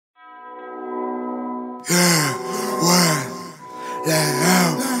Yeah, why? Like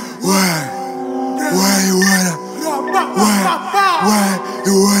how? Why? Why you wanna? Why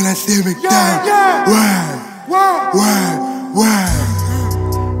you wanna see me down? Why?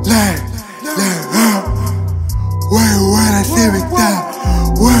 Like how? Why you wanna see me down?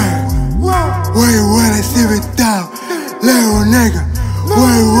 Why you wanna see me down? Little nigga,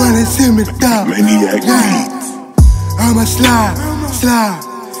 why you wanna see me down? Yeah. I'm a slide,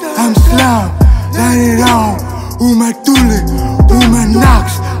 I'm slow, light it on, with my toolie, with my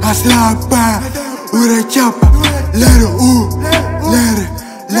knocks, I slide by, with a chopper, let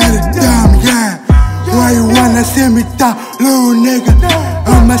it down, yeah. Why you wanna see me down, little nigga?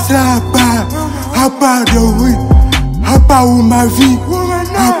 I'ma slide by, hop out the V, hop out with my V,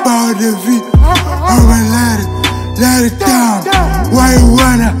 hop out the V, I'ma let it down. Why you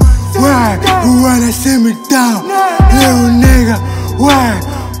wanna see me down, little nigga? Why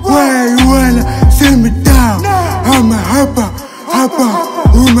you wanna see me down? I'ma hop out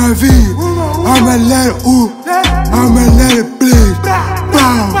with my V, I'ma let it bleed,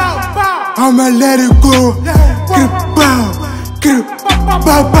 bow, I'ma let it go, get it,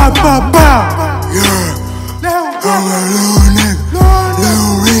 bow, yeah. I'm a little nigga,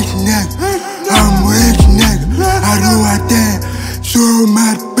 little rich nigga, I'm rich nigga, I do my thing, so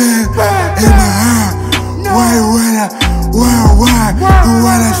much pain in my heart. Why you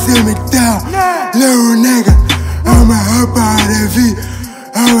wanna see me down, little nigga? I'ma hop out the V,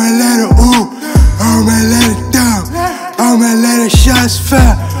 I'ma let it down, I'ma let it shots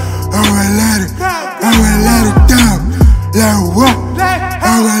fire, I'ma let it down, like what?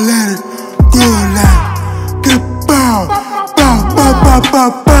 I'ma let it go like, get bow,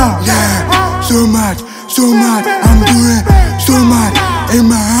 yeah. So much, I'm doing so much in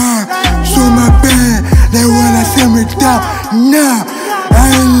my heart, so much pain. They wanna see me down, nah,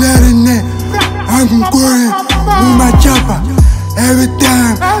 I ain't letting it. I'm going with my chopper. Every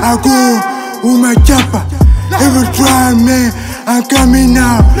time I go with my chopper, every time, man, I'm coming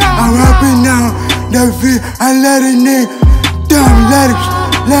out, I'm hopping out the V, I'm letting it down,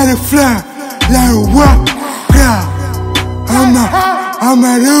 let it fly, like what? Yeah, I'm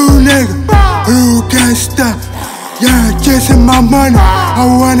a little nigga who can't stop. Yeah, chasing my money, I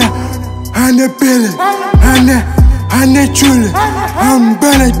wanna 100 billion, 100 trillion. I'm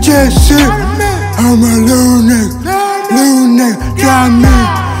gonna chase it. I'm a little nigga, drive me.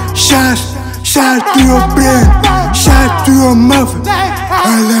 Shots to your brain, shots to your mother.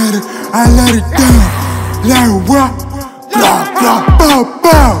 I let it down, like what?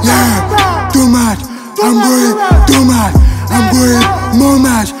 Bow, yeah, too much, I'm going more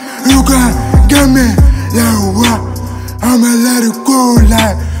much, you can't get me, like what? I'ma let it go,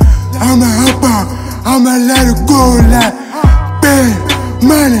 like, I'ma hop out, I'ma let it go, like, pay,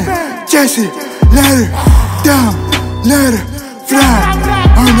 money, chase it, let it down, let it fly,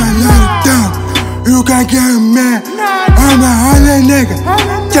 I'ma let it down, you can't get me, I'm a 100 nigga,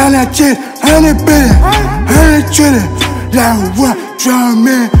 tryna chase 100 billion, 100 trillion, like what? Try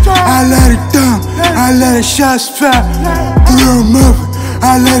me, I let it down, I let it shots fly, to your mother,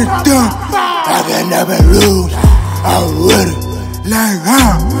 I let it down, I can never lose, I'm with it, like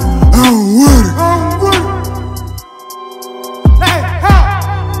how, I'm with it.